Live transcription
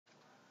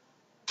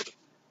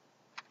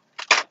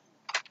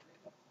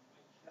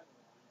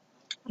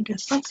I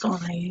guess that's the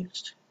one I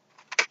used.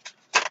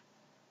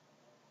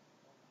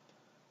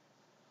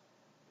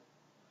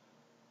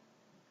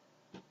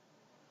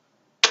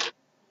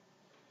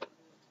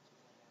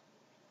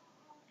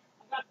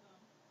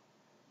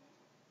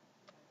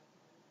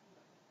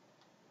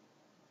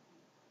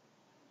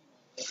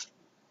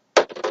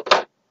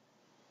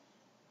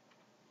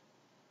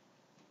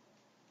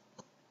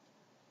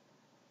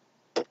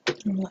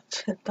 And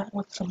let's hit that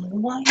with some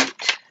white.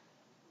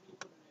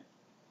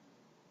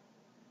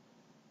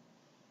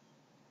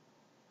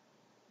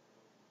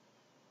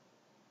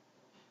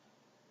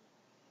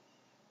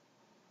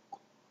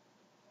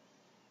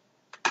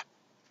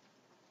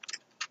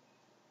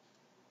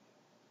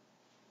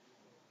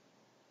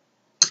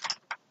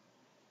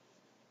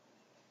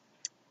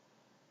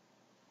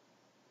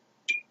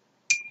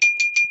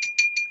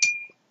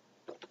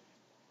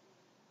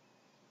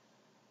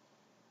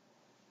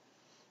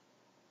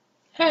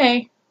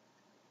 Hey,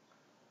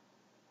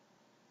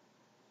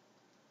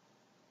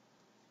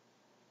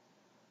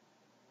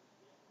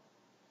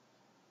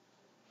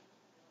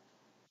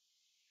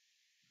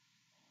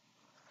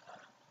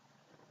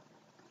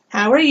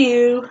 how are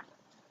you?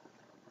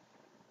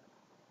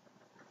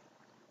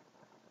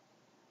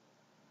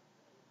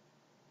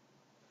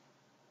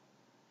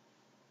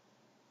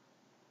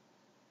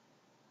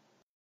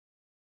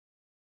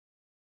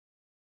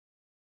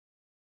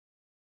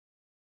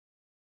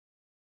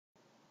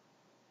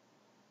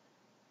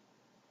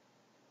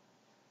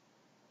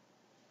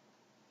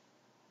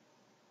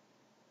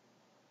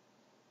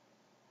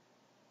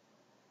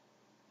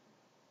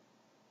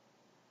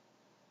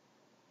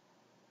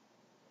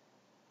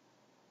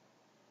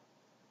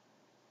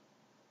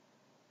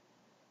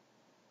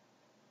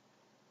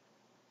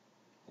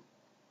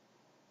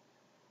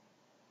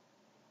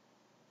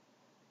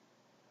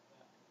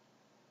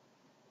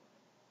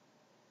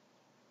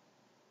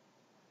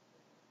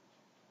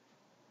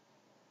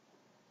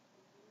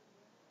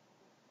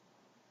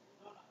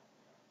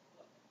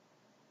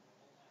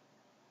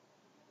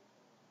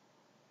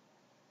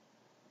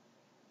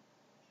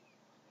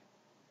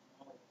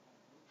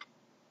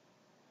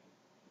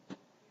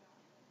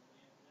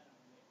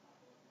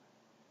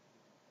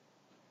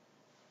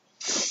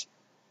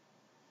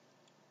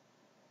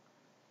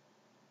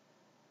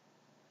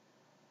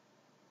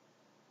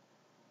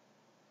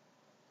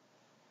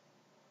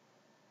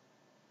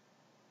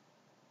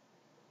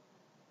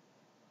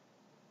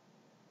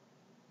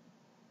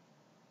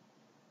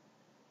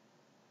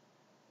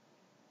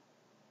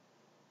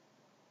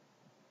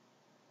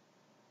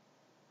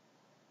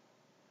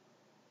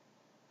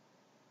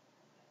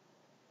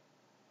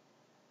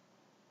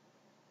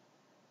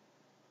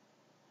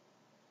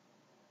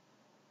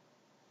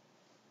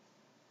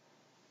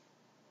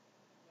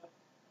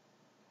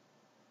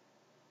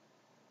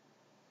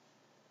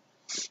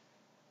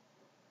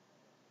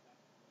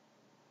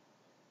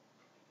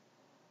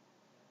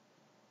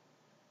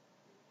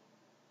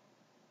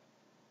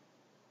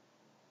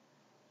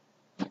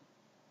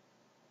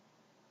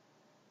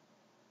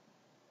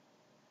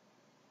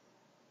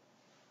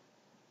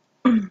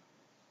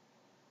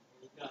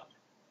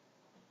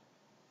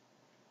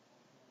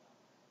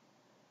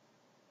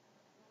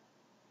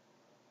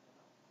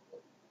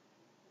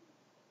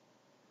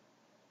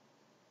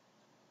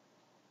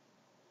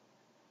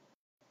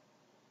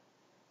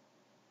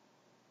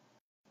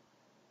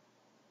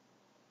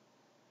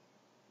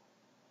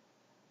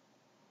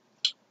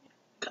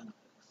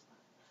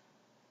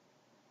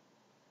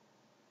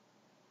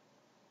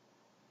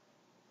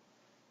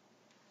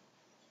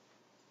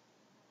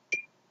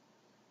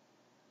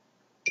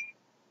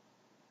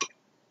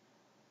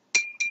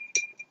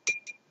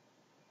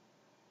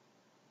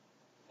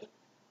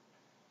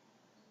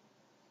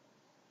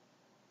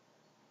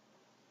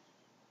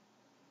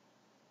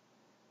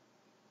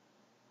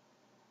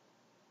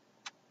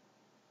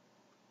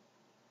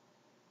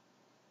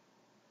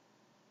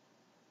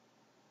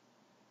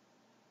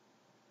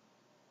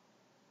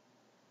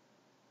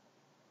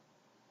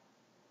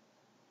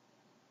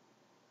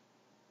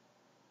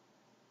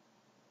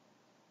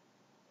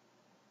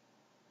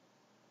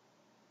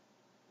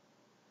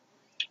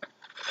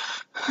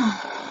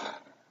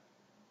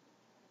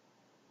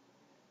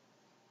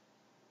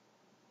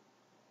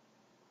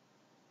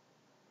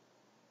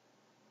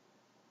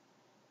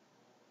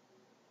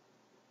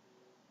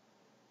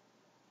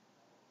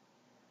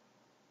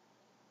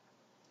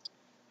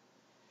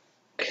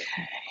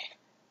 Okay,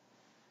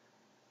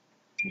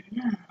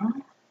 now,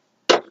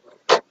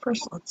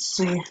 first let's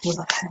see who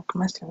the heck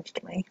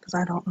messaged me, because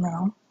I don't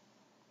know.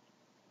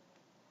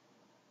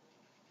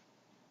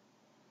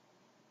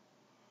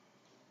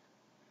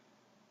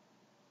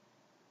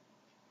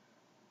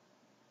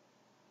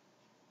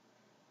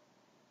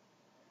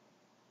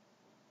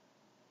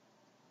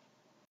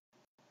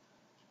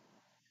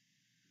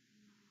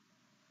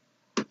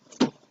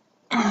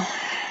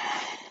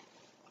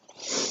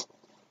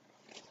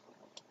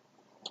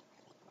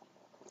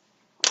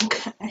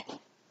 Okay, let's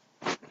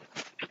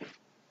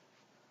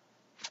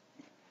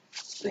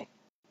see.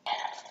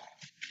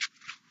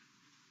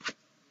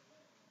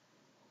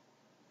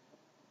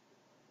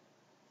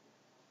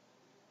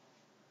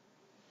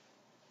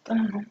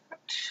 that.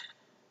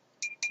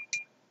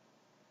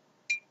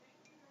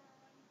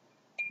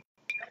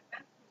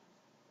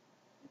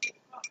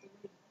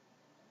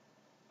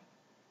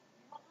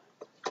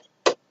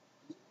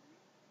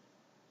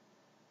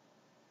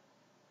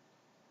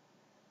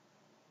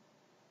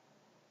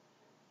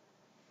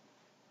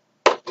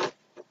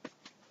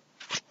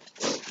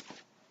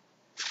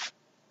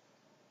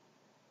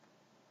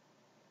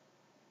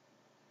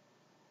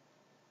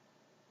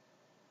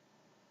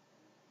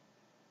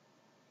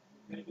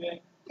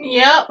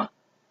 Yep.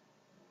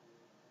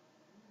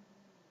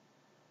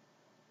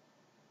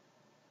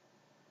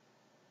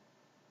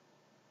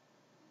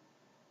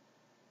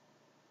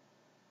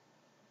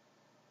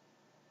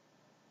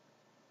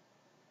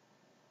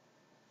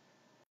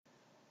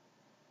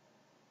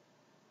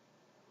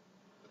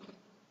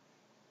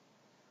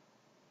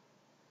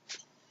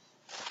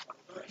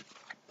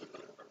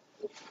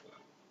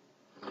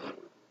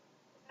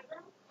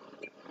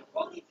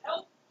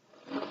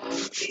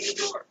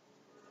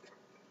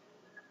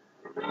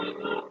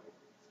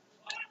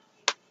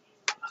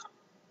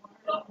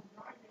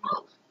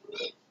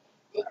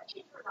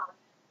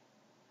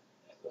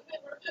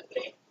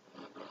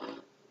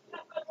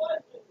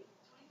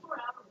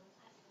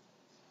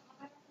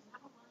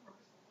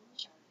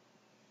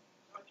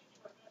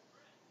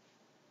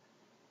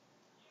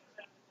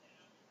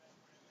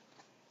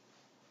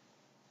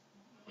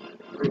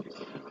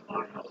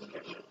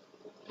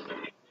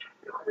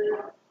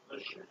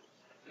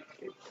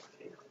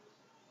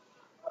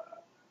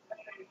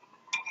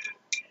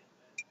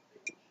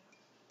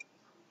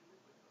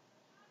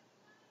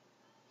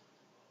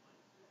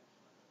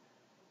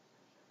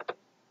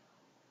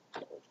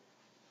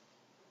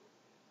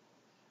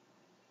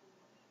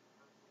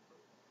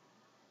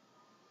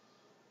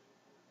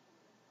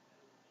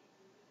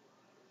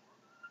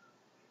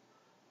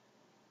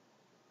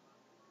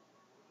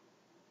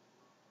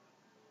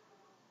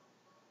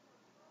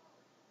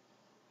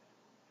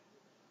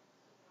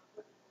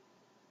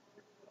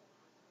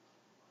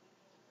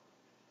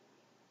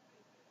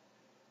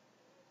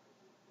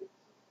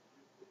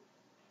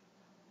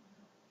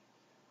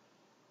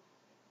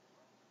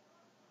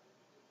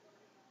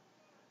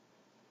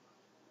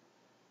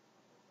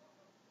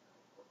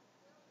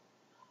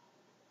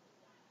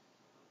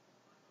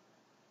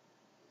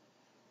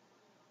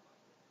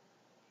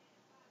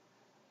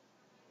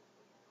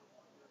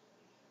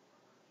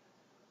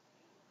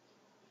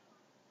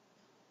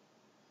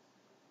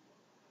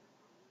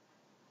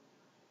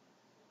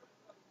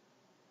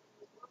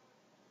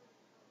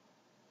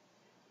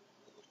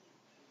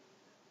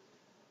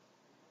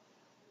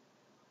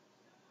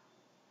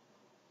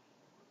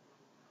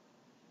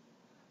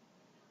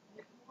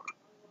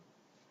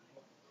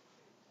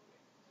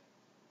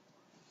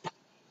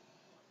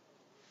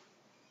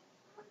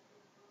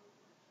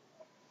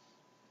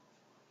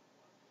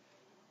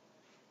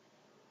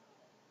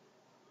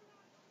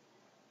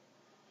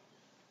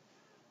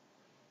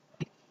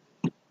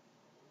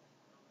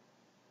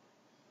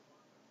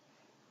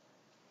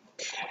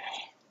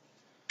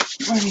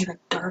 I need a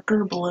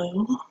darker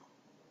blue.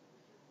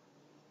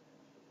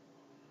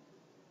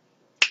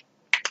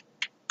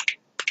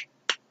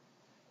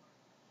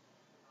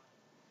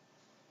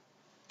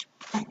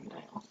 And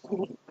I also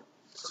need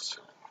this.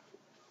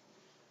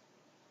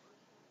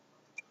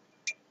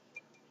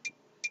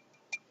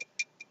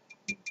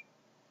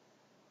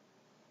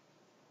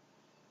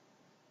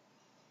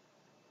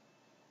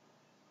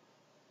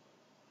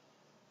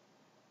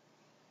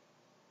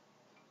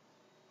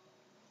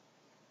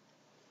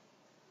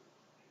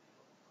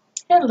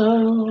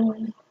 Hello.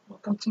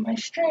 Welcome to my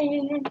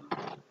stream.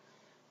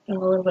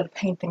 Doing a little bit of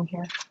painting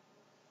here.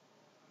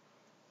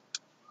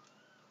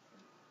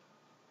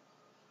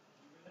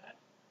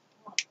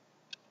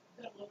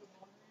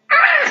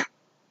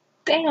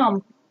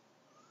 Damn.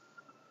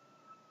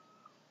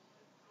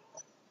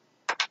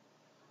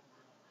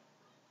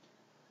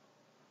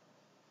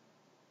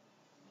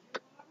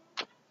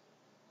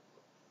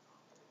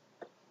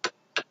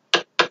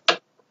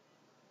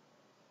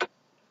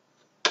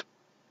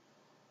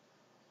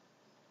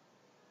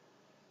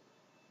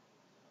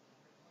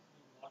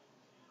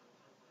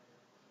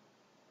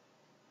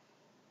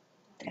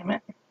 Damn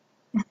it.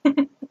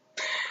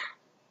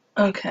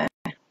 Okay.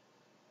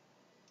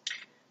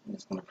 I'm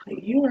just gonna put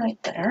you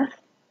right there.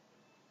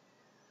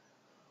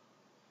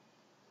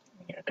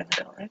 And you're gonna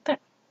go right there.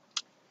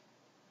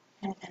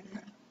 And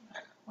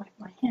wipe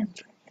my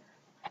hands right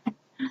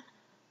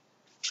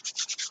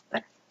here.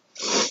 There.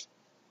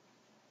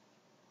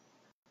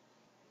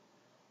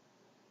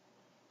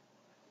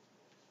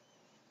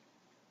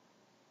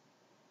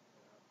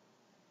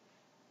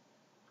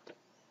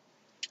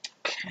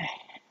 Okay.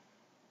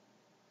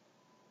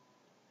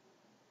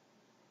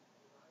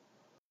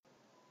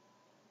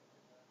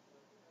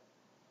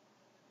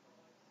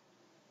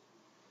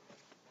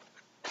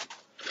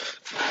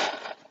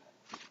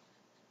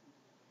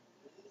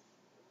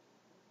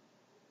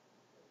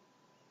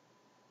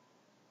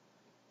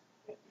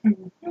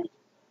 Mhm.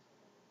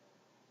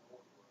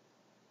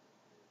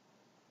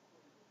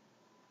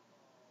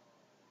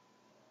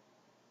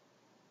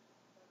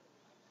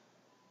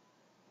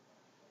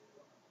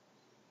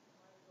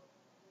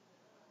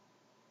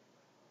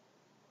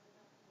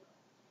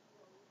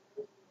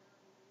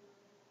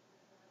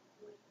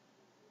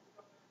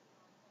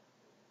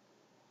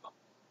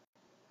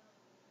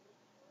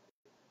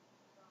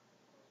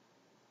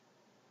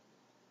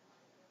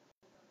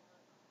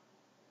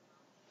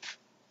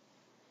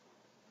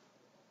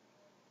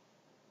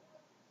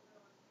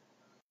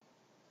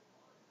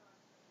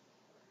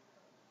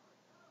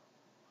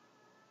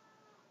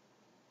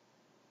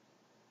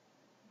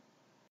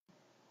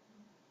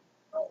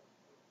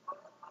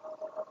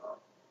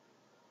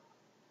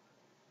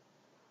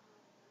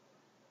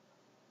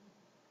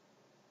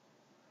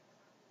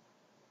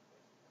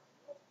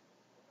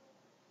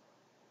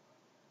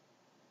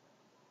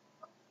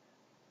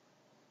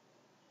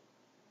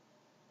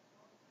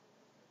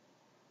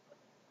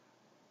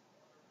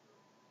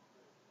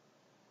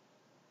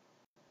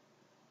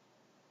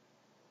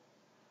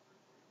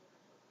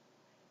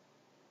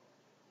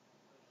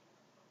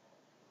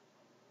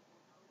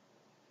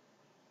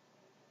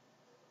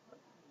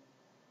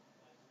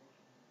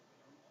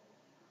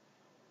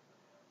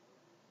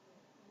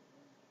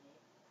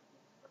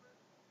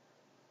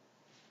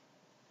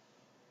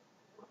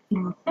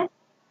 Mhm.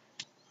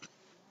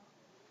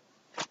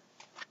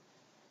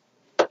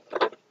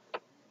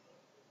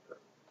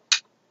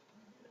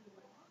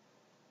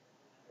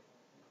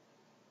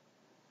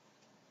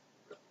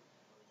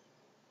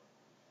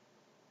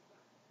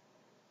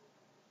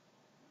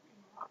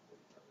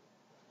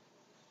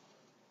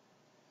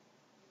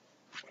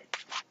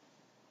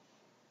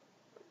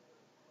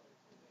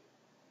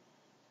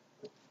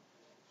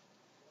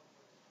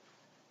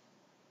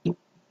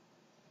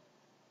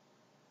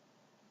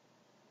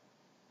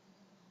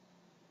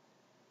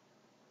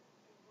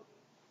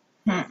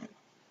 Hmm.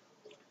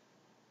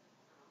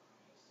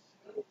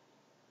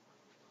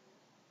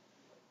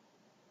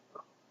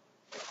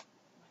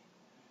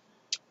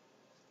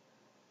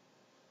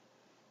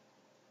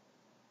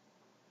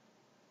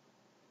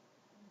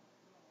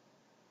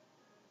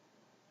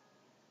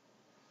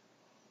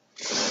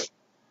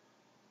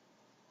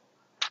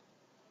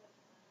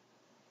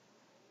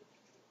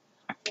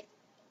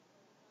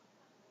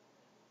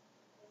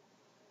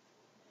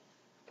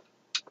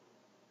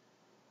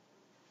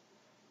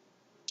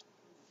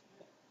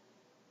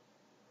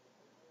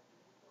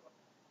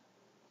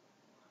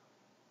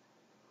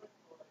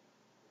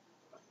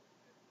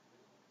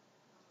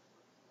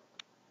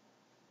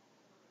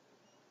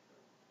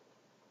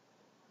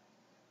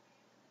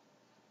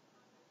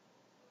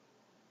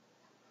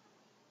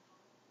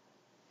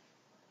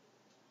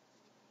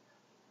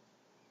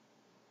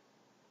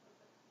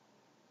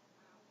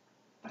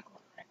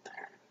 Right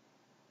there.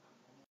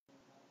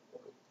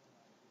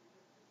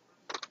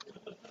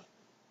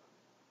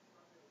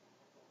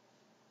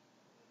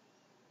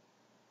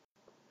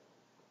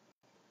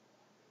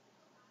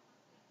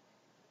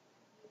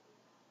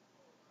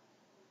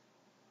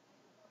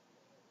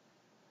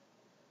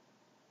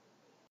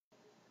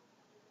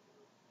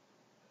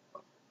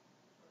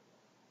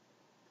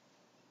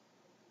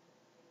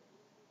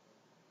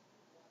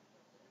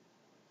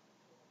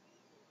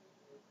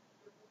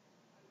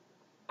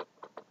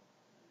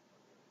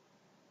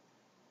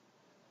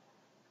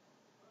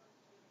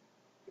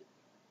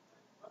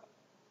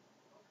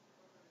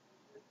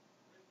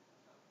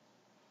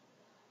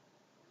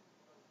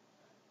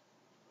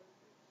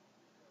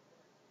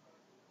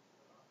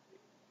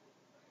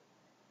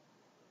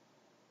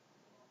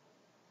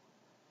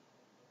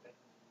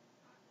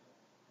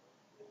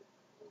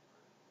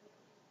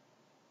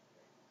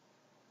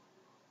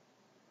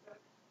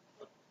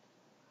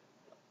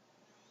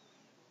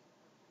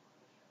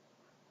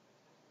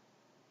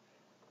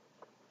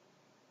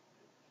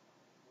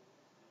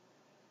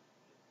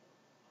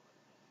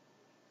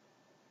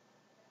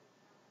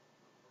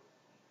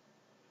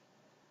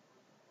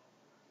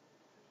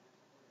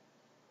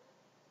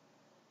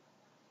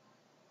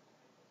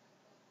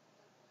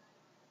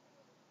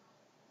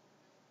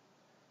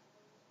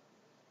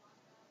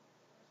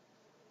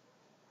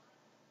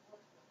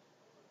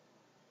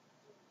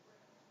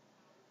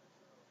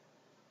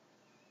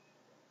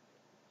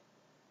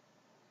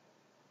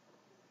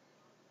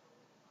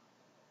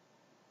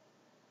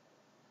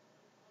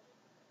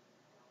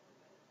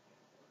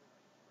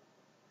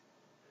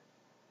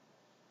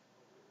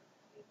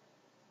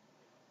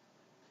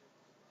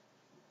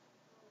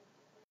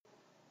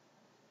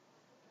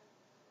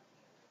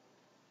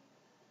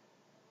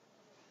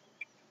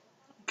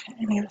 Okay,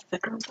 I need a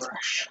thicker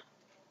brush.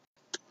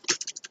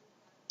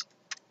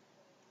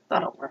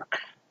 That'll work.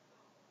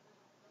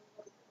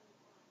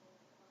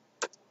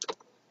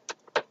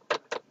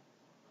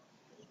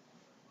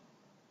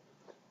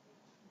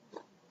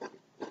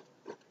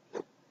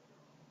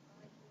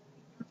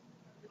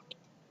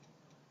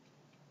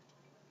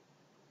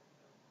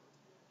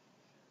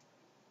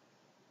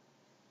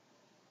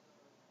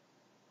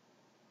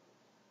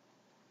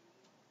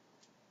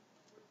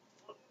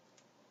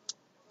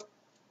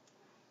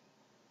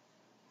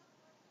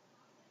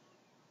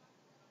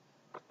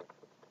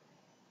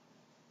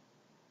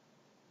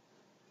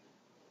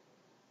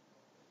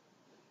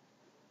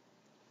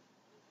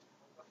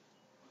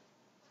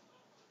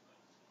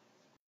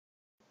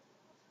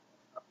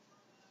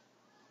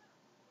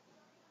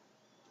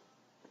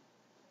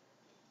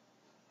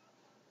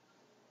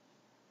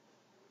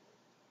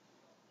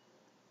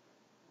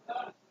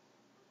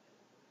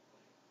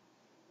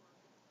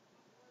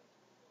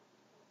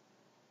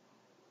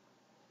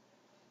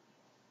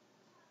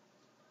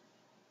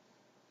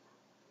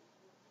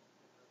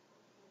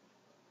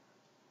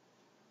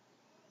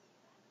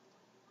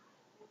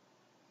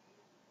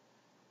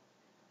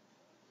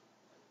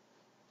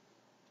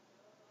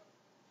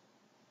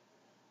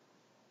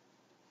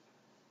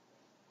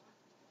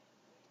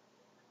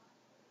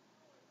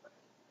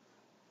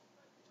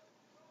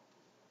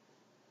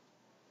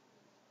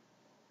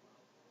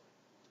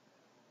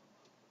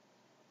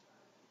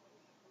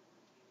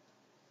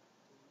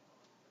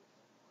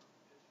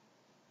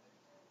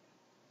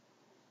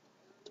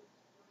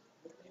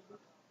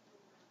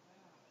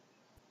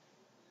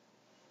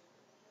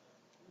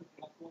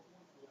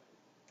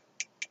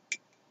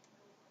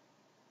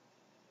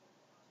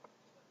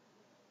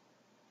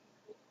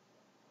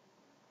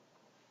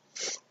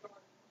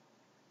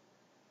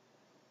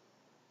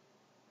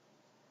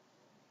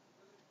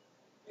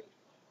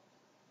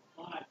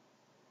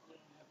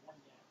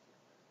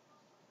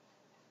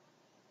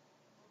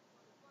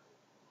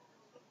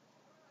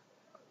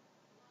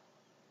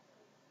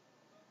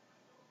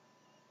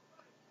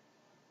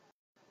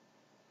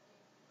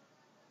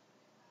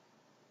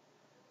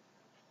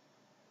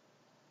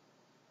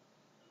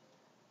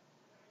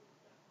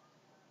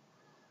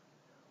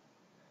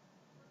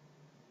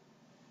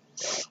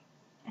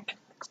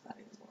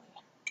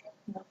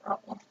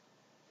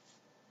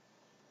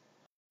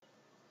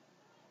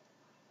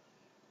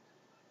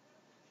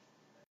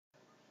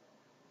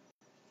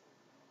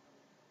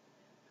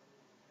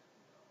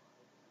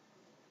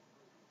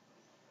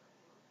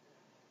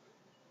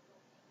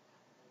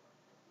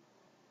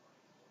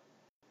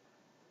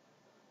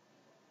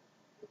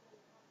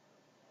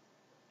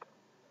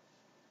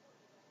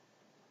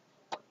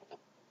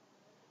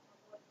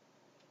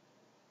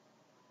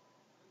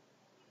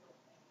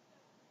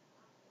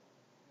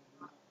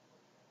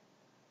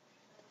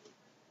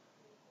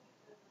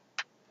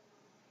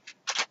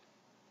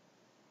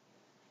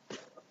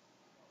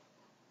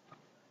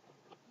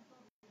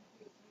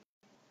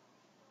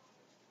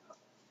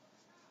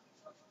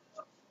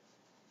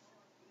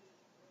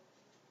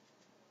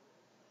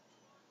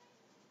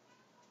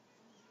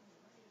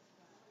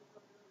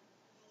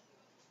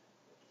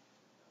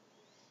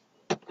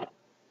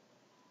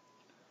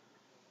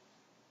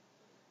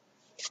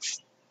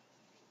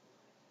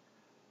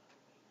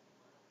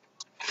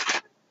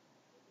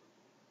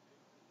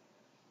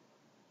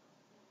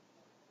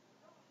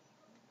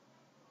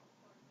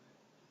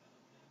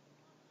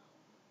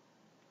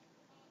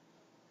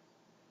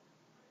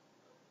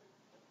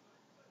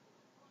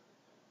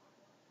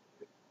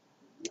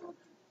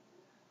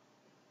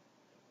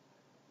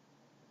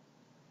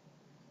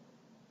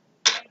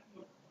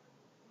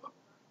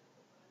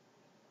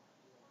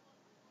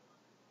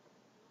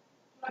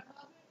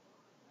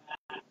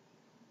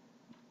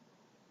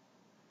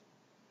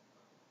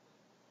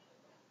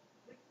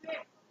 I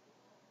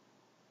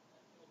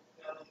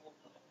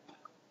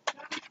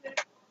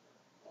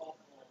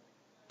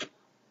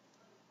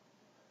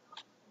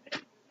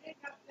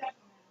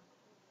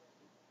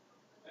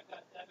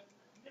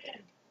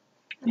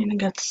need to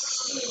get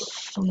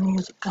some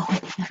music going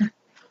here.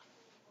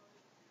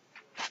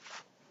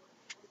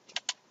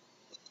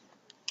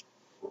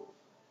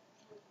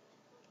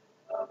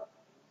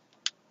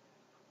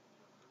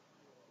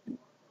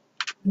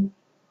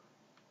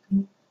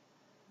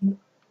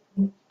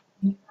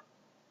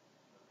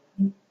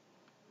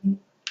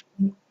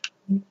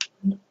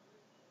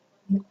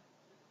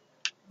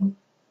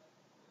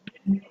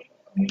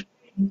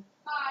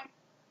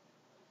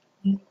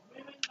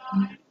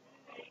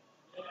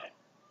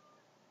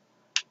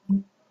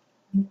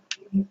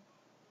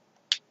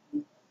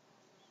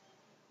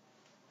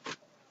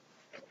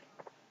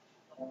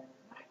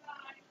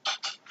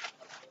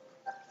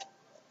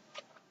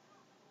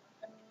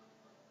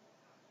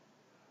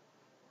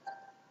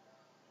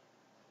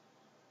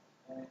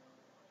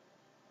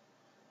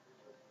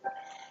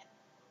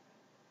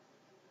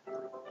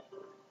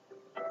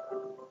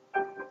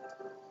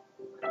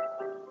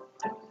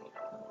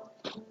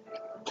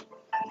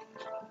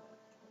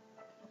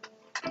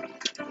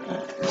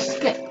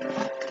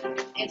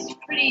 It's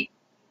pretty.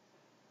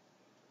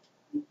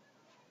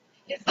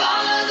 If all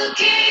of the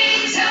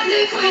kings had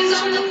their queens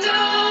on the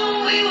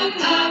throne, we would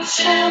pop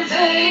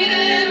champagne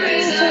and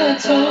raise a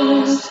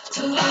toast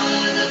to all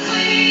of the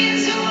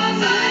queens who are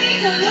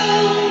fighting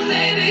alone.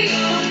 Baby,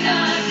 you're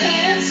not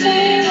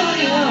dancing on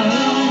your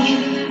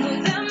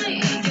own. Without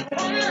me, you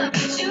wanna,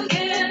 but you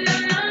can't.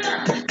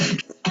 No.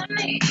 It's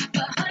funny,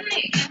 but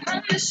honey, I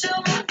promise you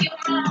won't get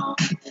wrong.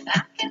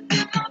 I can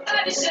feel my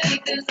body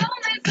shake. There's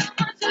only so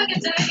much I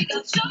can take.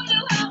 I'll show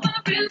you how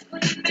a real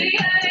queen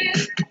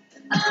behaves.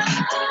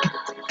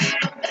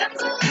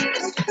 That's all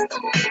it's just a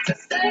way to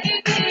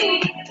save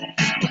me.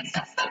 Once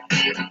I stop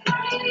being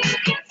mine, you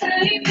can't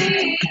save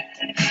me.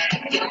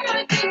 You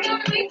might think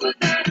I'm weak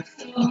without a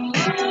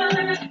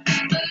sword,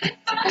 but if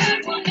I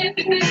had one, it'd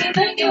be bigger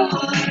than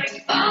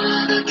yours. All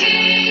of the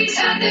kings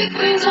had their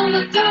queens on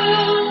the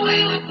throne.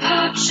 We would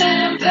pop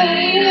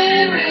champagne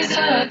and raise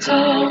a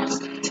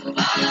toast to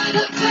all of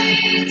the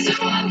queens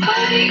who are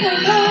fighting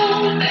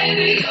alone.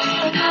 Baby,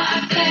 you're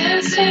not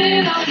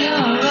dancing on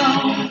your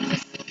own.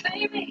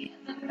 Baby,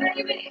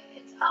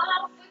 it's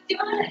all for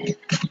your head.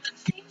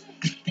 See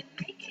me and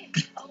make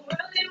it a world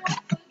you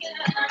won't forget.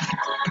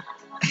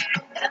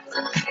 That's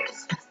a little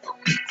stress,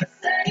 don't need to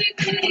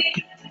save me.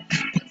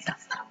 Once I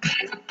stop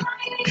being a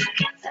fire, you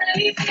can't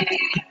save me.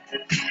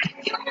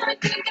 You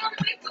might think I'm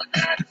weak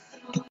without a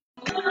sword,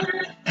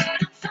 but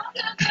I'm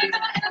stronger than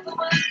I ever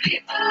was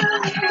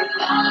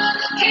before. All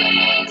the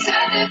kings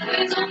had their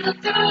queens on the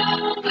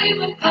throne. We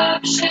will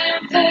pop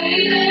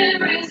champagne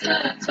and raise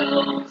a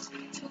toast.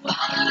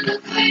 All of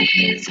the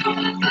queens who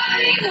are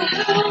fighting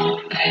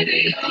alone,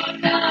 baby, you're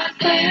not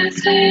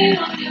dancing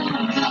on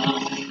your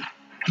own.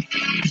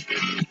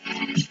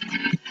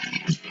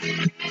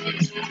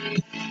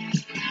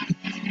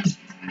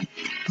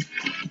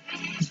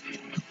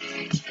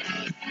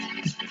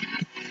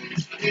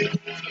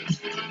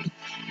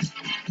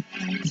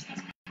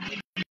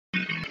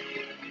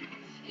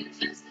 It's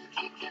just a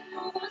kick and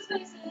no one's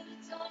face at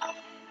a time.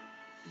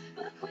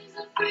 But queens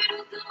are free to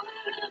go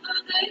wherever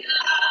they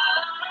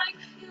like.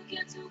 You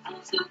get too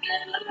close, you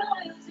get a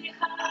loyalty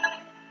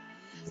high.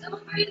 So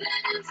breathe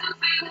in to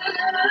feel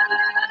alive.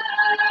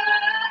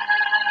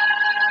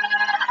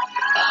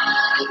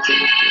 All the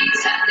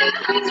kings have their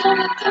queens on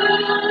the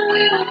throne.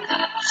 We will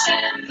pop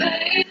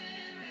champagne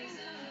and raise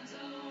a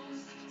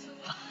toast to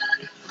all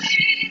of the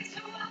queens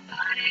who are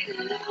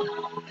fighting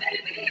alone.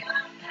 Baby,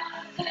 I'm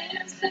not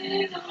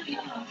dancing on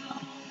your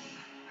own.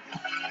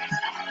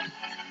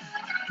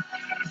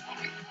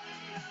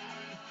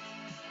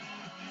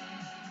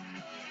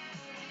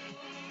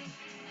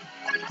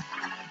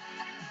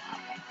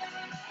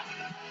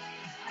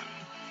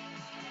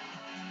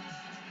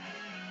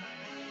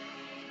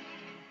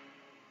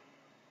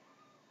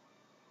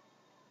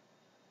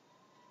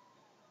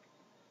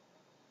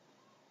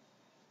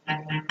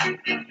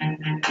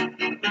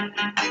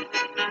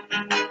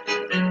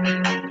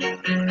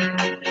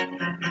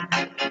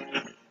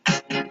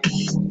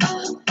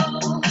 Oh,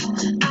 oh,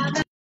 I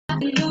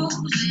love you, and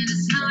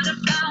it's not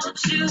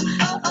about you.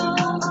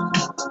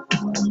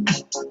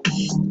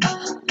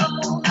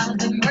 Oh, I've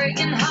been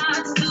breaking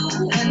hearts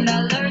too, and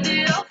I learned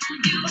it all from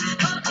you.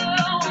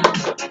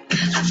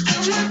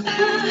 I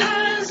feel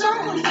my eyes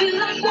on, feel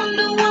like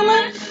Wonder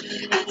Woman.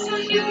 That's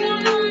when you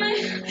want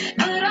me,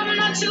 but I'm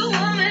not your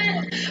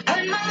woman.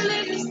 When my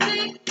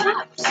lipstick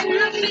pops and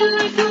I feel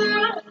like I'm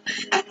wrong,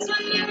 that's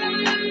when you want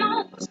me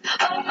most.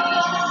 I'm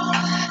all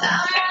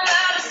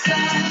out of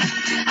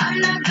sight. I'm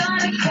not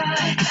gonna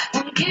cry.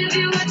 Won't give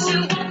you what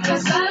you want,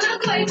 'cause I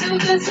look way too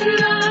good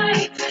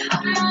tonight.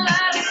 I'm all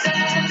out of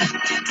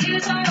sight.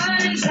 Tears are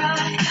running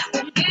dry.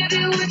 Won't give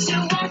you what you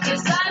want,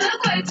 'cause I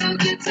look way too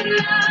good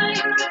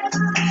tonight.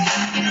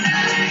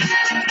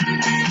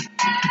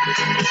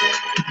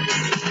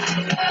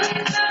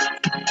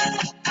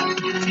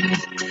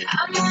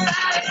 I'm all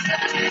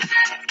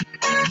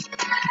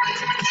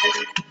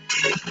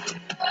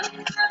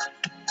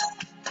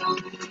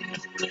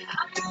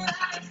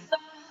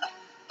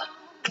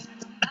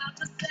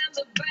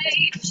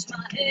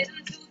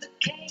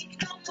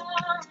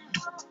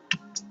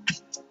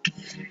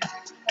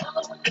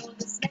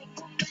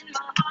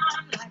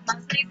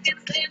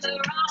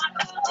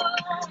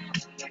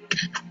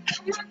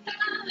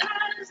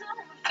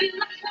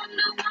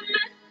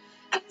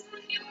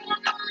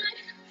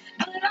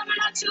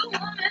what you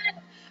wanted.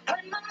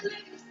 When my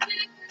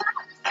lipstick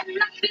pops and I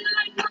feel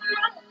like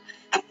Monroe,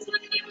 it's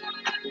when you want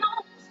me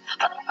most.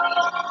 Oh,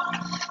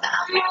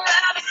 I'm all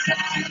out of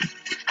sight.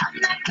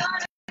 I'm not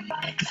gonna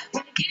fight.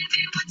 Won't give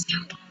you what you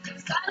want,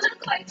 'cause I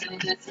look way too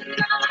good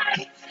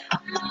tonight.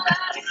 I'm all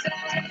out of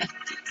sight.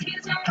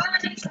 Tears are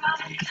running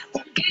dry.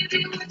 Won't give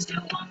you what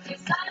you want,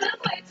 'cause I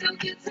look way too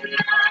good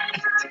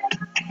tonight.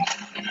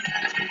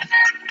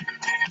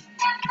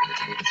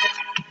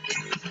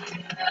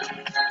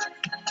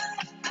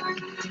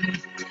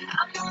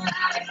 I'm all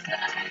out of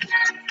sight.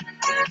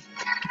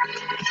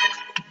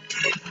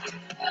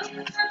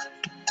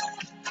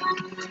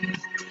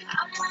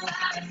 I'm all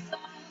out of sight.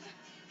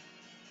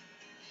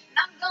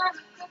 Not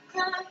gonna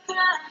cry,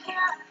 cry,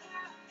 cry.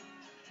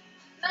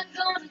 Not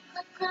gonna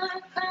cry,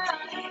 cry,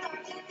 cry.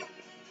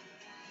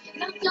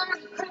 Not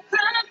gonna cry,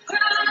 cry,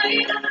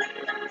 cry.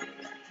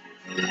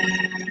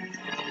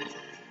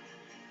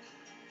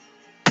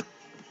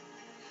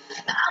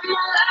 I'm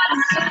all out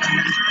of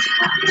sight.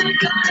 I'm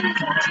not gonna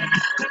cry.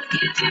 Gonna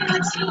give you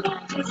what you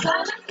want, 'cause I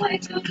look way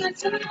too good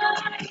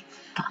tonight.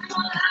 I'm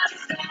all out of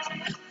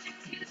sight.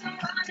 Tears are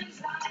running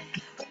dry.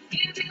 Gonna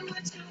give you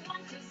what you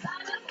want, 'cause I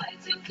look way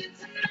too good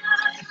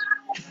tonight.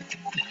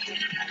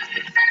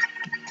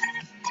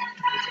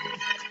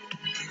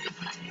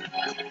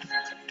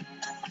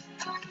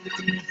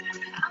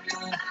 I'm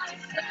all out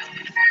of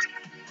sight.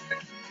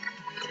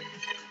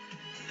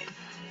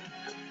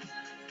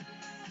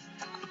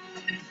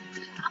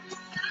 I'm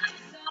all out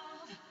of sight.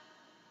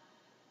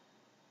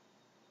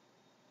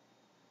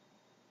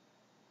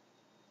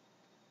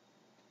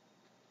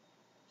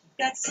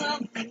 Got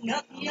something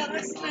up your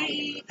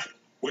sleeve.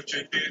 What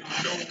you didn't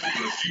know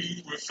was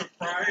you were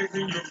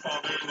surprising your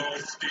father-in-law,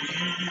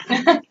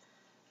 Steve.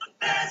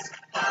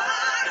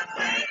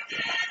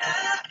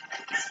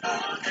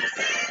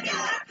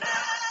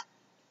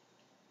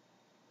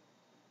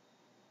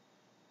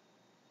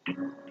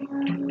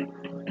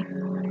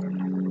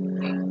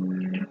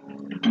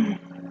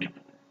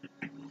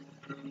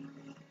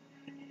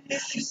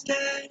 If you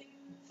stay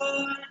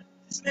for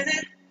this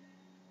minute,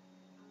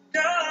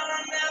 girl,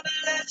 I'll never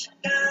let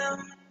you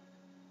down.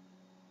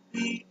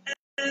 The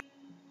end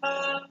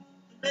of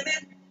the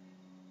minute,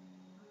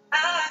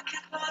 I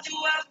can hold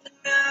you after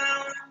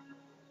now.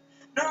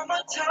 No more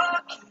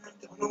talking, I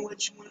don't know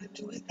what you wanna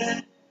do with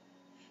that.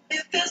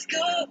 It feels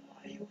good,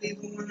 why you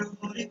even wanna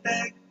hold it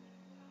back?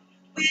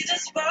 We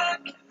just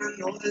rock, I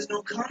know there's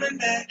no coming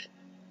back.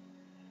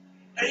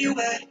 Where you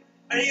at?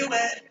 Where you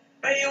at?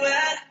 Where you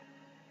at?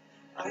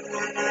 I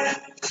wanna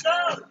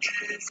slow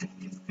dance if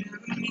you're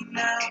feeling me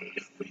now.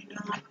 If we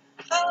don't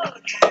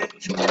hold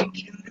hands, you'll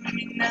be killing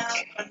me now.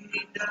 I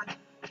need a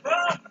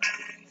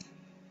romance,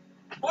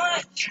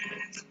 one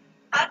chance.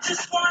 I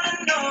just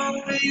wanna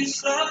know where you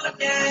slow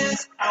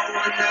dance. I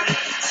wanna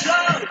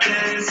slow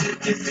dance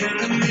if you're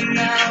feeling me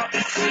now.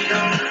 If we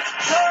don't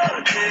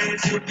hold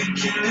hands, you'll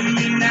be killing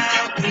me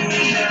now. We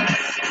need a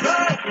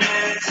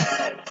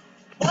romance,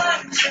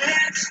 one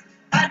chance.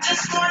 I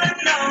just wanna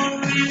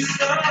know where you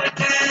slow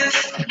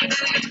dance.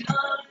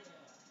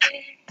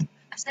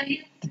 I say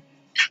it,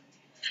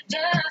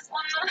 just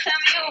wanna have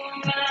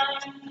you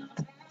around.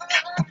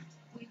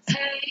 We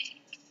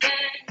take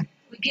and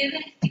we give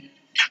it.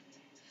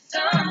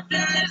 Something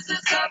lifts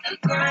us off the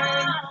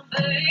ground,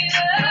 baby. So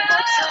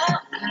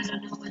I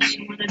don't know what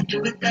you wanna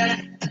do with that.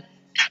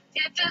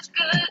 It feels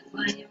good,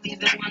 why you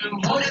even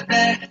wanna hold it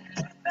back?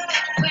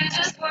 We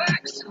just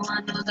work, so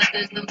I know that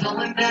there's no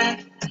going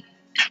back.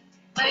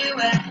 Where you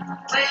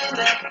at? Where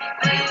you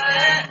at? Where you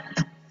at?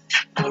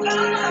 So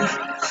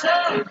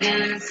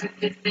dance if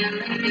you're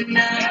feeling me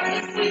now.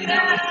 If we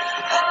don't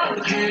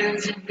hold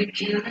hands, you'll be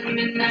killing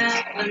me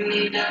now. I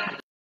need a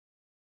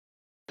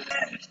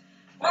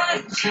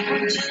one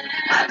chance.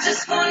 I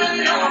just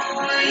wanna know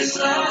where you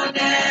slow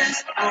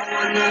dance. I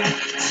wanna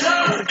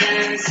slow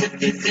dance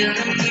if you're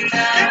feeling me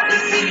now.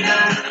 If we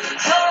don't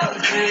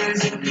hold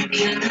hands, you'll be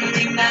killing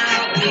me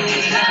now. We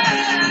need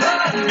a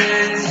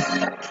romance,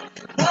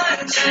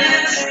 one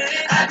chance.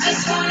 I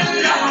just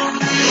wanna know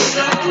where you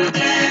slow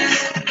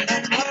dance.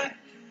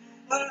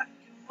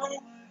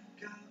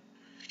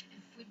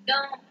 If we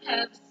don't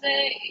have a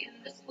say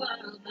in this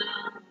world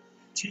now.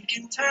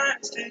 Taking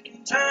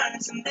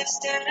turns in this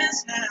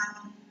dance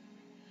now.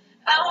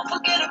 I won't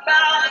forget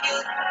about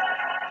you.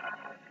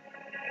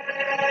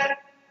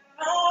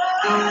 Slow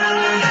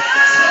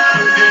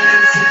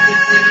dance if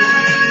you're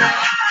feeling me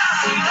now.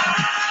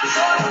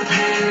 Slow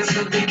dance,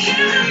 you'll be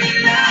killing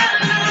me now.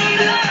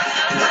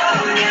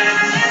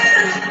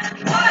 Romance,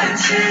 one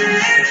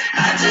chance.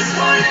 I just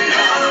wanna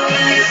know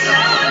if you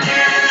slow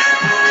dance.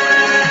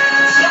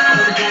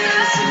 Slow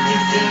dance if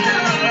you're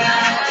feeling me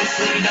now. If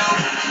we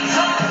don't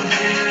hold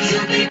hands,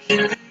 you'll be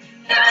killing me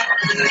now.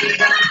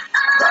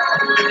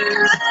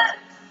 Romance,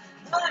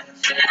 one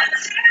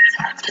chance.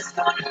 I just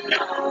wanna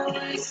know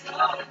if you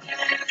slow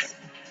dance.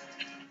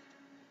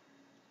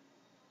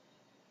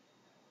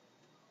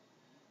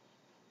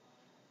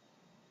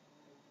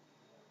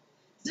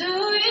 Do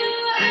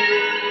you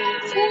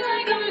ever feel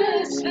like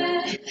a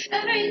misfit?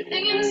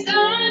 Everything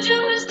inside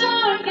you is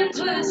dark and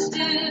twisted.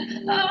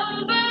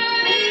 Oh,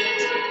 but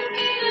it's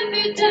okay to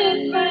be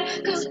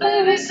different, 'cause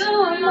baby,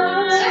 so am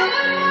I.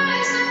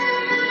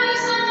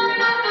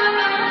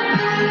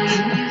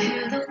 Can you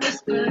hear the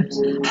whispers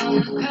all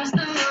across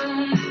the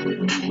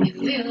room? You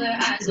feel their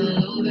eyes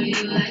all over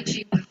you like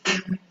cheap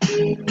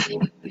perfume.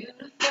 You're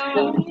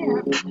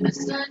beautiful,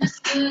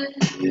 misunderstood.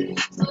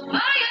 So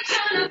why you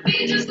trying to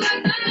be just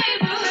like the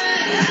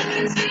neighborhood? I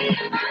can see it,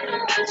 I know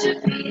what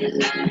you're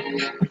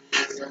feeling.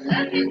 So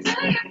let me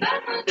tell you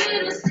about my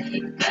little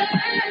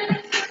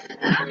secret.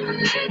 I'm a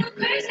little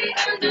crazy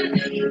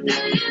underneath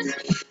this,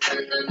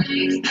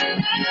 underneath this.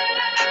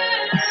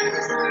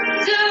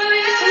 Do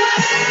you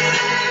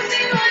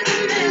feel like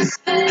a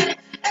misfit?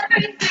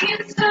 Everything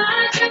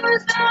inside you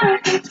is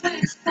dark and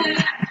twisted.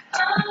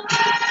 Oh,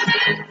 but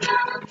it's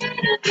okay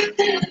to be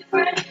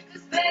different,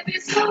 'cause baby,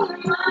 so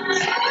am I.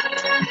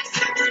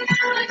 Do you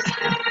feel like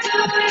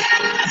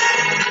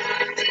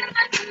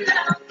an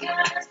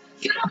outcast?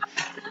 You don't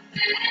have to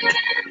fit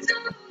into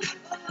the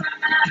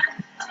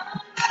format.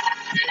 Oh,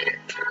 but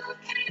it's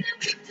okay to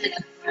be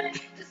different,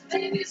 'cause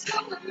baby, so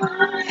am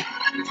I.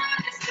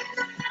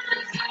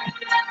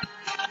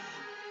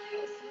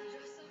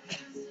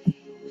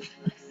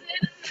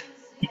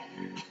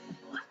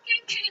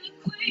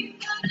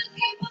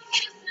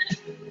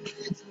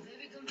 So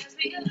baby, come pass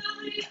me a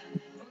lighter.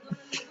 We're gonna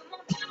leave 'em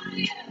on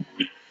fire.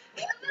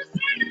 Well, the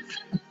silence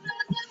and the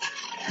flowers,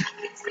 I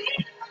can see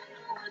it, I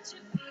know what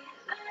you're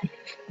feeling.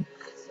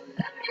 So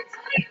let me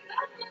tell you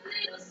about my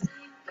little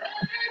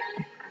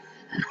secret.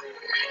 I'm a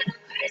little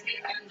crazy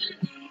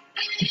underneath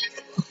this,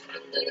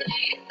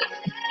 underneath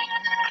this.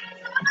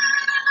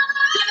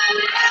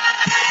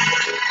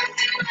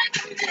 Feel like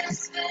a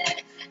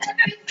misfit.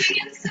 Everything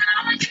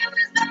inside you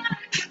is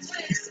dark and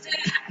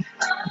twisted.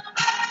 Oh,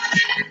 but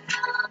it's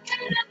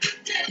okay to be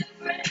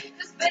different,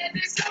 'cause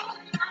baby, so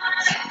am I.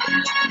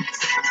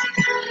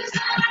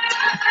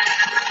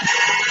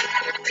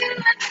 Feel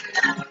like an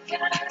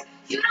outcast.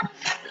 You don't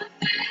have to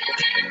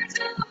fit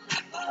into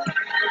the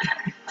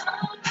format.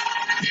 Oh,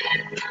 but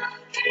it's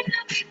okay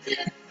to be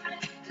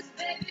different, 'cause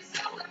baby,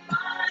 so am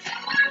I.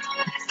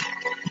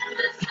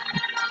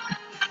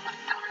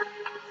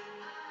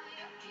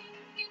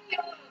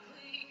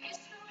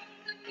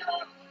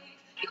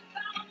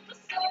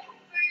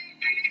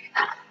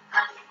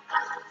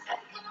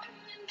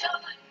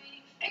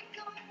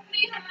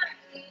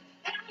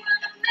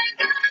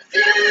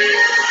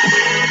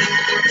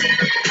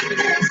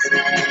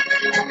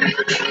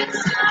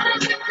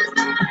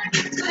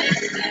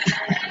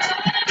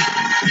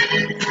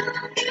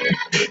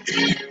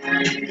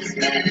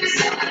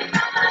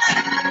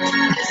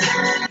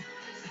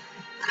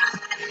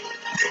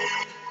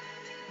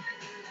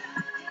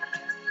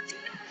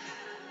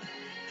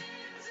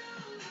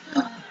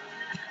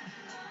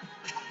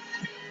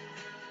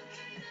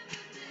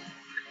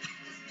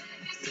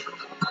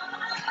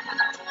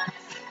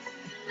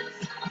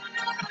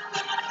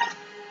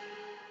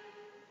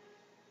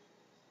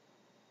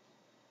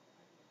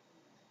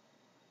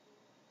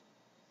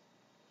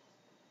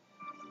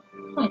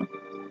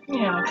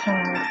 Yeah,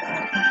 kind of like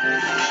that.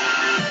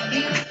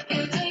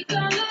 You take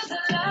all of the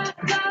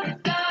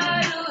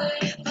light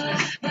away,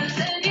 but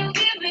then you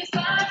give me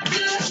fire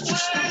to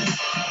work.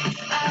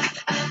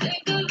 I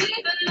think of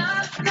leaving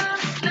night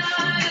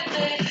and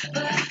day,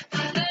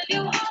 but then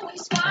you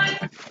always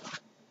find.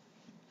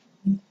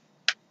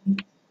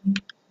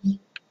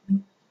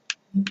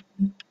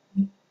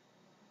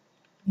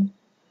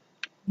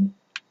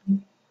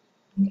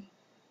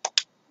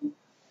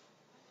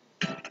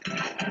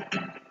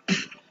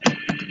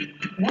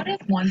 What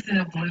if once in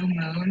a blue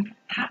moon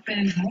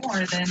happened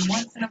more than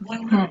once in a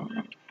blue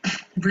moon?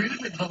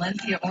 Brewed with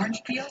Valencia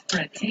orange peel for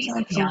a taste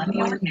So beyond the to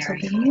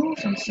ordinary. the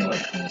news and see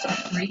what comes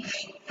up.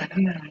 Reach for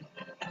the moon.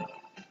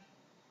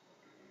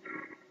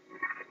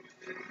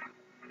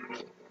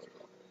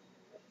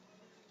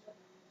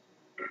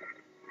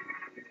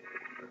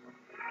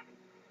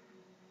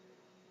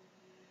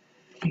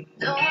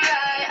 Don't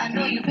worry, I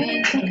know you've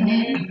been thinking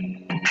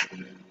it.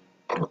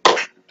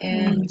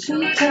 And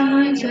 2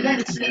 times you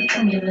let it slip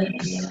from your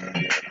lips.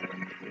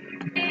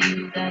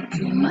 You got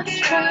too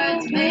much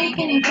pride to make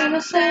any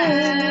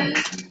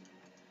promises.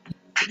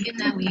 Thinking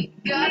that we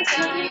got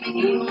time and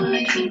you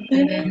wanna keep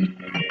it in.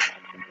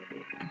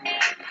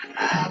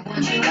 I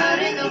want you out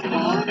in the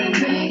pouring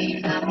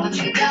rain. I want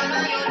you down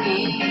on your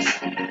knees.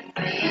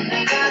 Praying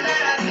to God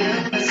that I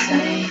feel the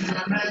same.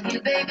 I'm right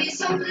here, baby,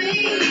 so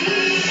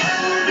please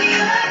hold me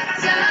up,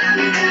 tie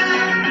me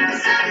down.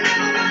 'Cause I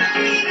never wanna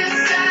leave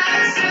your side.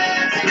 I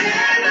swear to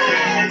never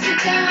let you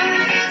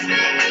down. It's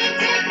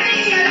making me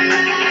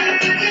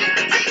alive. You can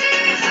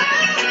take me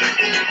home. You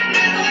can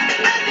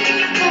never let me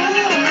go.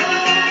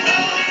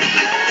 Hold me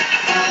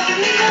up, tie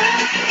me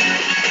down.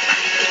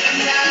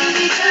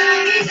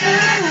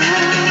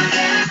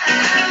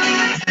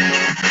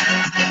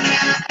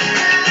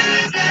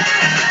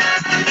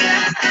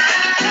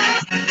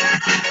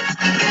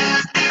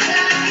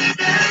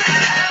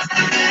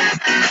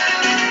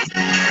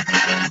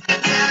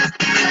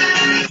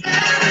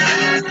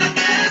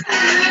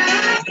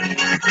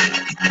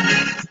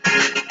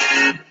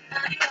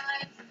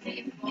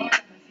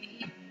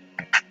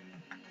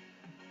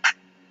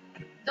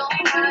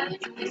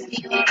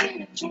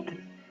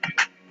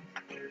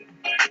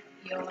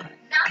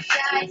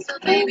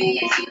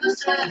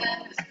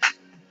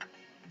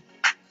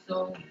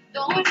 So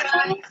don't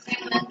try,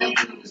 you'll end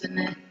up losing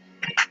it.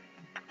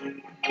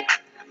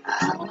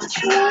 I want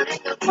you out in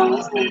the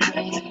pouring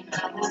rain.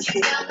 I want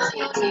you down on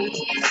your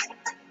knees.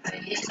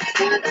 Praying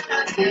together,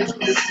 I feel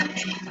the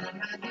same. I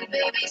love you,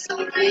 baby,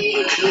 so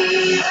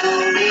please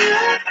hold me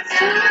up,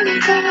 turn me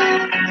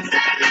down. 'Cause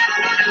I never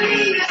wanna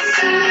leave your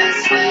side.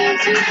 Swear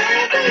to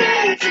never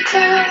let you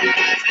down.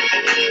 It's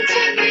been me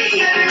to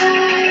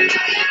realize.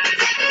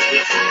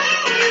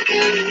 You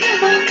can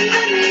never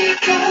let me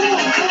go.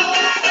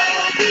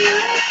 Hold me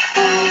up,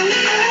 hold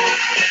me up.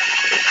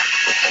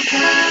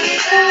 Turn me,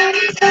 turn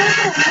me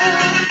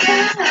down,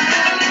 down.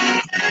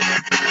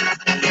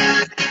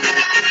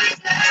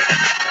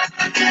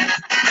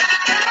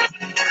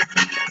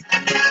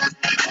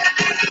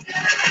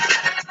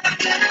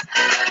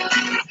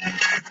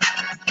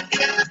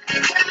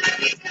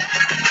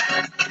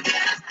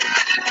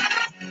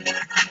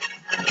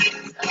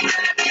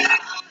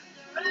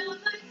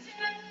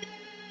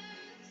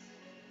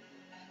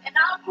 And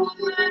I'll put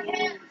my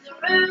hands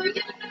around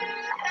your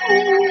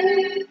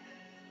neck.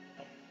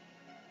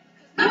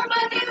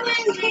 Nobody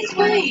wins these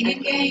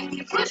waiting games.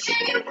 You're pushing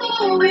you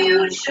forward,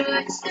 you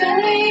should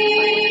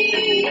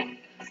stay.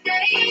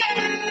 Stay.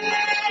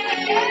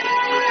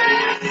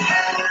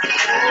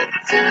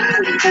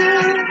 Turn me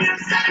down.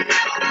 'Cause I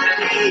never wanna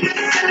leave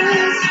your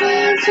side.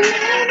 Swear to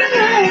never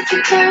let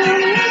you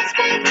down. It's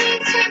been me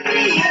to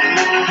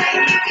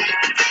realize.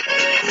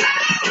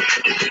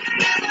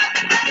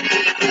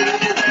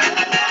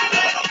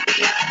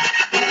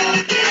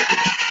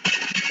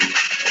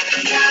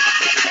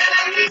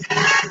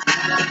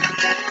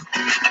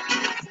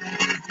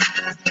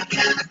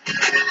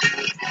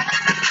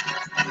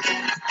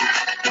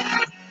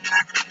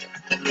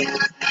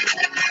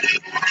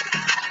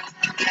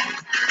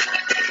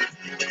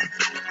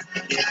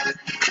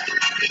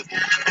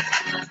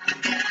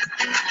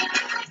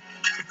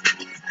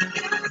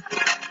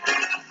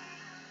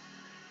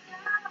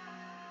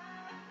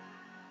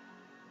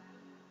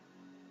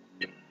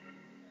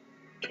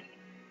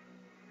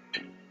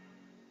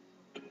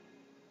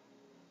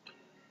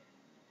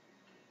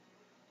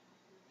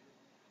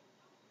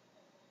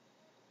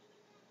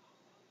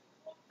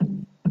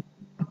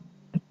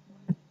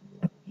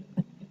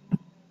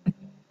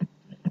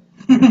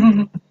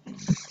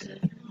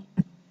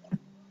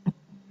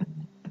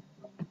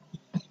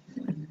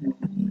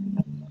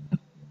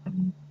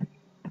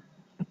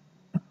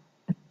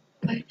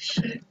 White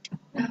shirt,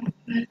 now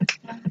red,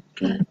 now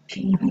blood,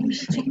 you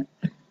sleep.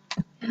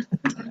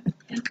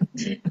 Yeah,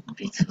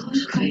 tippy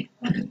toes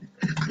creeping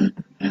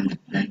around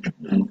like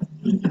no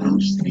one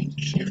knows.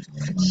 Think you're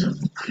so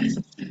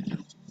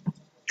criminal.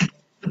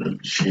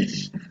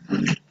 Bruises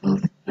on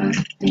both my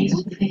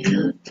knees.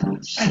 Feel,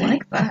 don't say I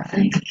like that.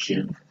 thank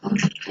you. Oh,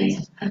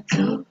 please, I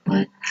do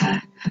what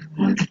I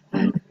want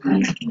when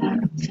I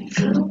want to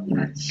feel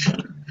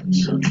myself.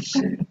 So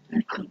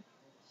cynical.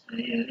 So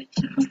you're a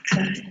tough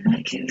guy,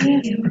 like you're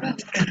really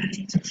rough guy.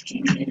 Just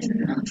can't get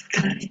enough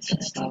guy,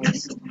 just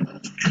always so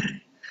rough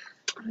guy.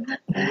 I'm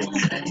that bad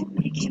type,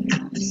 make you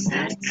mom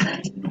sad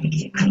type, make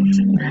you go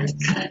from that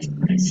type,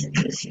 I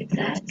seduce you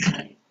that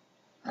type.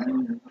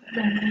 I'm the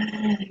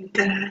bad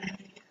guy.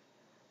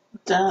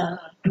 Duh.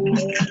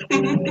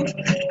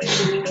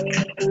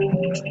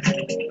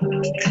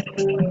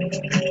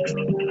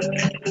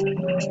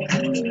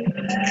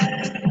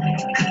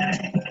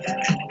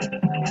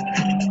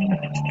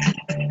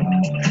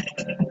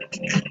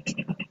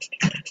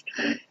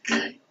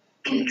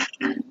 It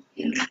when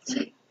you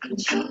take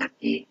control,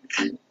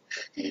 even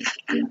if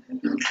you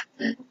know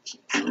that you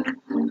don't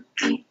own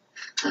me.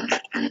 I'll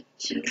let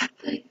you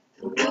play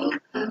the role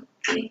I'll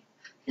be.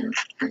 You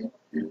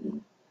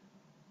and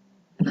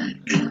my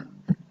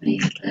mommy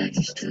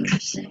likes to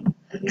sing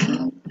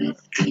along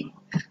with me,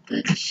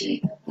 but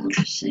she won't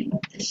sing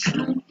this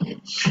song if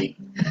she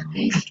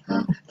reads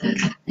all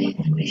the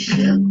lyrics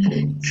she'll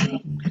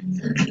pity.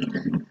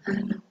 Then I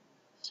know.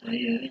 So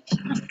you're a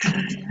tough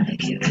guy,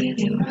 like you're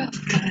really rough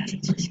guy.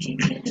 Just can't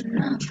get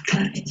enough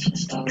guy,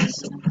 just always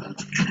so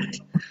rough guy.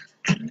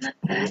 I'm that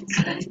bad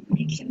type,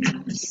 make your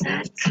mama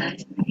sad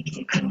type, make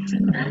your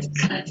girlfriend mad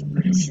type,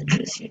 I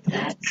seduce you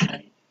that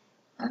type.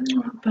 I'm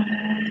the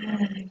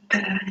bad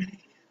guy.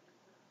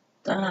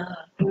 Duh.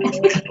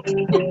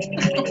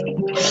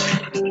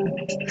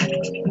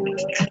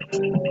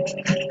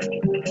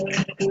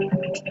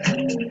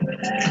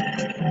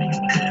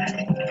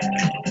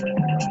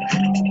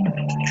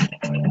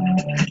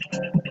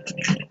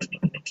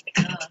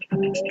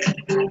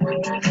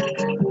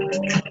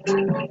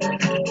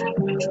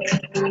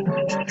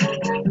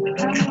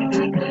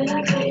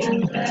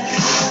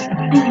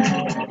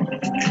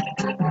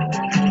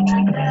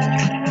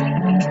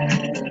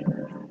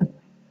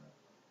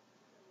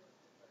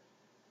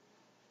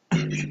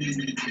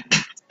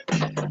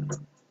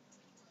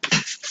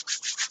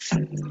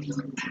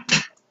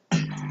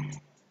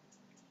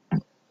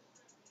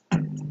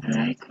 I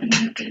like when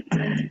you get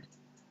mad.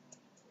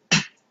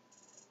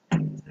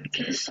 I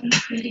guess I'm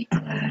pretty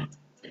glad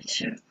that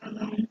you're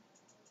alone.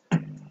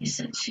 You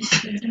said she's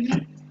scared of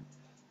me?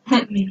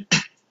 I mean,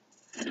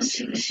 I don't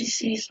see what she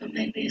sees, but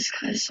maybe it's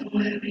 'cause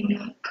somewhere we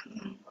know it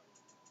could.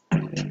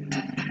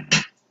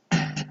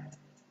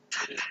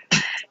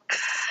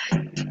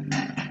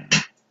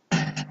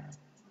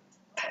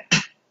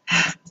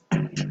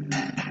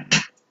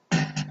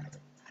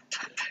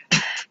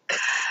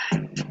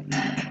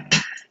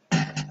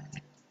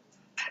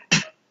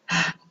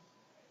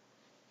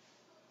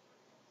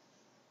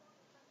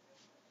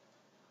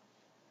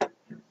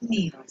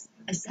 Needles,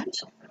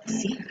 essential for the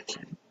sea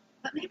urchin,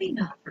 but maybe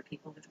not for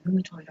people with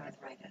rheumatoid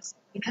arthritis,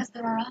 because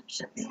there are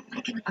options,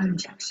 like an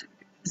injection.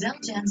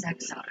 Xeljanz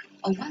XR,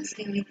 a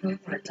once-daily pill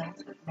for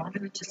adults with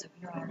moderate to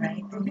severe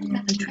RA, proven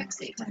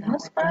methotrexate does not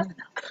work well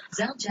enough.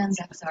 Xeljanz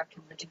XR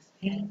can reduce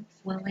pain,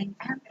 swelling,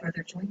 and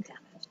further joint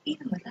damage,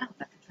 even without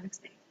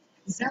methotrexate.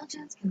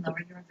 Xeljanz can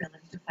lower your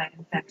ability to fight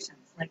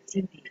infections like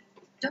TB.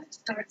 Don't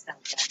start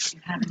Xeljanz if you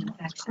have an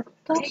infection.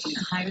 Taking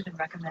a higher than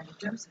recommended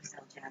dose of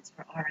Xeljanz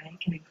for RA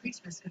can increase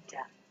risk of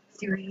death.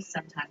 Serious,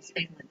 sometimes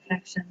fatal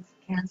infections,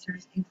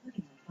 cancers,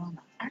 including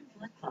lymphoma, and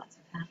blood clots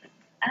have happened,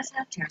 as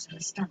have tears in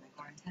the stomach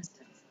or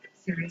intestines,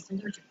 serious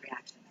allergic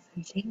reactions,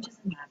 and changes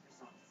in lab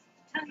results.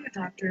 Tell your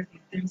doctor if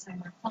you've been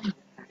somewhere fungal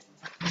infections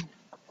are common,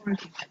 or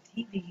if you've had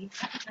TB,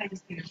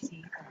 hepatitis B or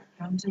C, or are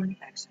prone to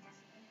infections.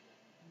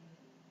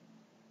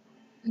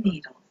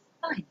 Needles,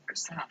 fine for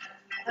some,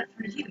 but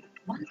for you,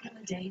 one pill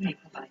a day may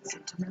provide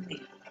symptom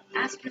relief.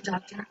 Ask your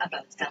doctor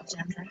about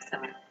Xeljanz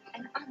XR,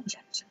 an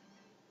injection.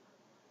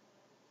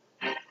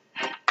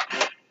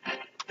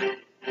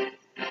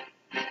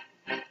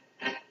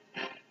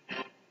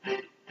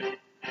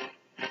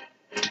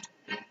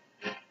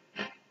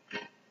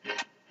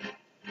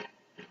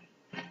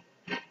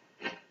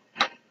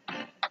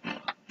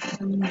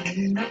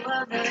 In the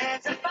world there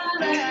is a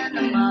father and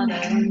a mother,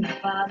 and the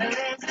father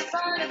is a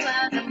son who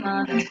has a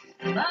mother.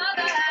 The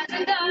mother has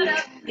a daughter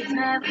who gets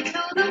married to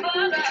the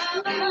father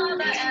of the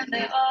mother, and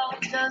they all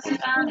just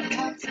found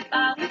amongst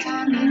about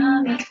one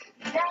another.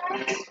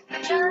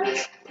 That's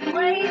just the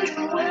way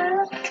the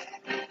world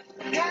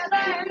never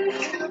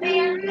ends till the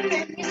end,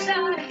 and you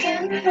start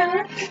again.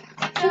 That's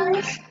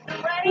just the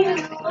way of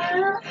the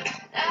world.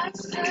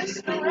 That's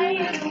just the way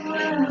of the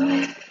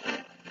world.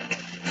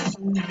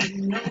 In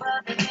the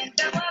world they think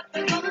they're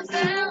working for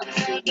themselves.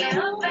 They get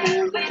up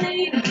every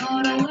day to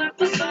go to work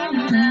for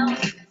someone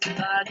else.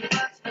 Somebody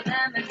works for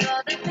them and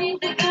so they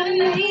think they got it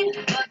made.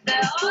 But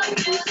they're all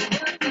just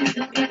working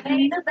to get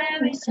paid the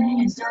very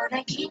same. So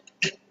they keep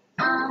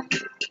on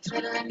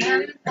twiddling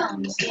them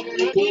thumbs,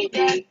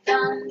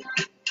 diddly-dee-dee-dum.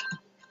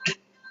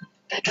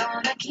 They're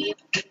gonna keep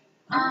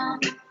on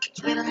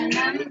twiddling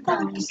them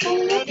thumbs,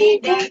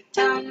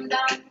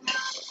 diddly-dee-dee-dum-dum.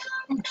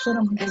 Shit,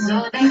 I'm And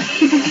so they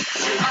keep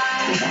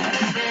on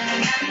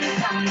twiddling them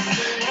thumbs,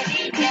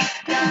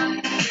 diddly-dee-dee-dum.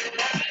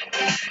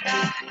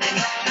 They're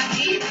gonna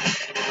keep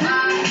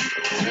on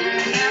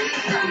twiddling them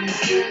thumbs,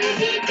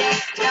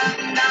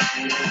 diddly-dee-dee-dum-dum.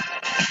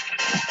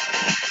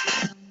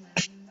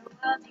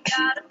 You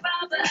got a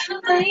robber and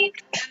a bank,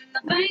 and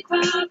the bank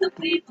robbed the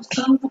people,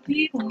 so the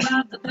people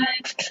robbed the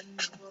bank. And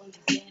the police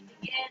came to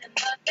get him,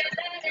 but they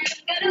let him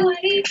get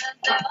away, 'cause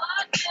they're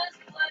all just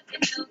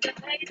working to get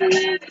paid the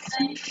very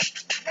same.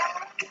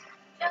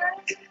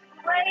 That's just the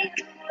way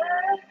the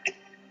world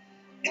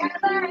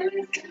never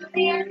ends till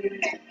the end,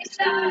 and you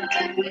start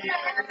again.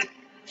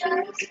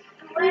 Just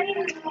the way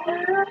the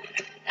world,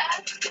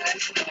 that's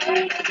just the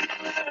way the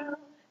world.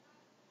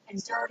 And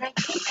so they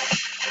keep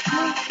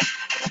on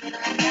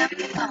twiddling them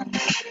thumbs,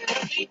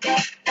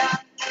 diddly-dee-dee-dum.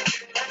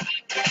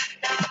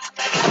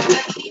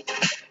 They keep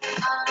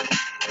on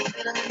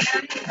twiddling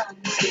them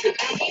thumbs,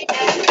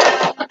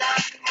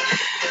 diddly-dee-dee-dum-dum.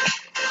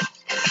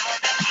 And so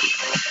they keep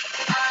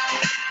on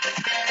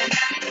twiddling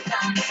them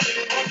thumbs,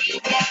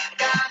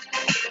 diddly-dee-dee-dum.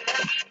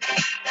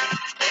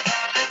 They're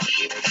gonna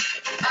keep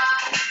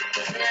on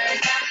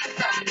twiddling them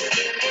thumbs,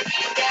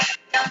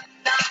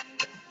 diddly-dee-dee-dum-dum.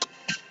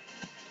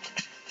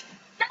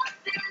 Don't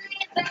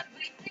believe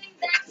everything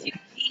that you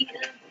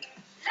hear.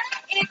 Let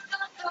it go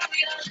through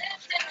your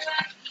lips and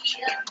right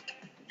here.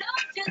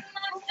 Don't just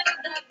march to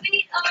the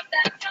beat of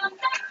that drum.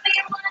 Don't be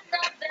one of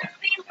them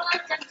people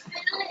just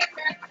fiddling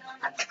that drum.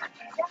 That's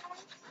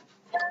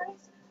just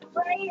the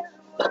way of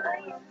the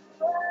world.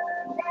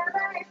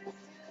 Never ends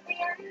till the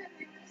end of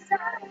the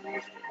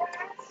silence.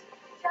 That's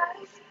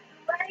just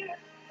the way of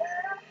the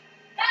world.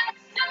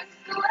 That's just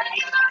the way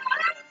of the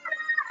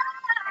world.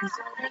 And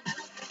so they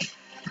keep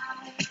on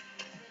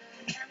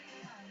twiddling them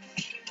thumbs,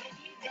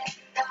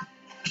 diddly-dee-dum.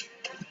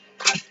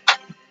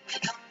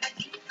 They're gonna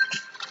keep on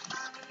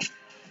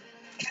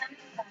twiddling them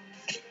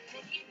thumbs,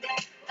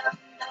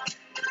 diddly-dee-dum-dum.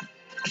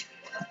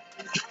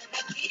 And so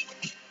they keep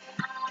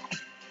on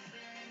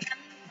twiddling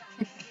them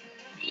thumbs,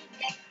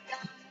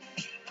 diddly-dee-dum.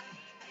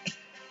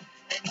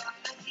 They're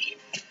gonna keep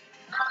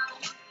on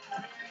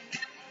twiddling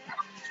them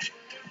thumbs,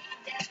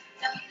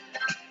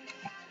 diddly-dee-dum-dum.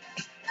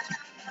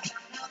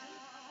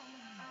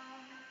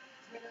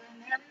 Twiddling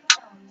them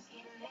thumbs,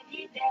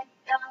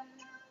 diddly-dee-dum.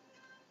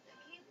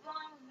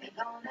 They're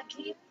gonna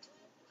keep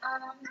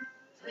on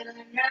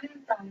twiddling them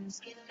thumbs,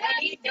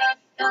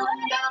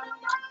 diddly-dee-dum-dum.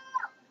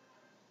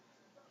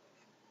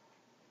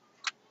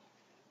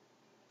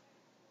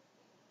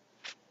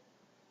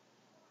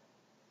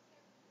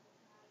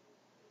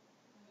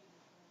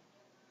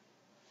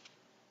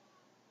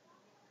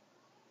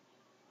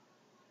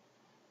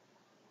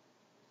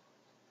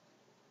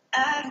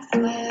 I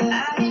swear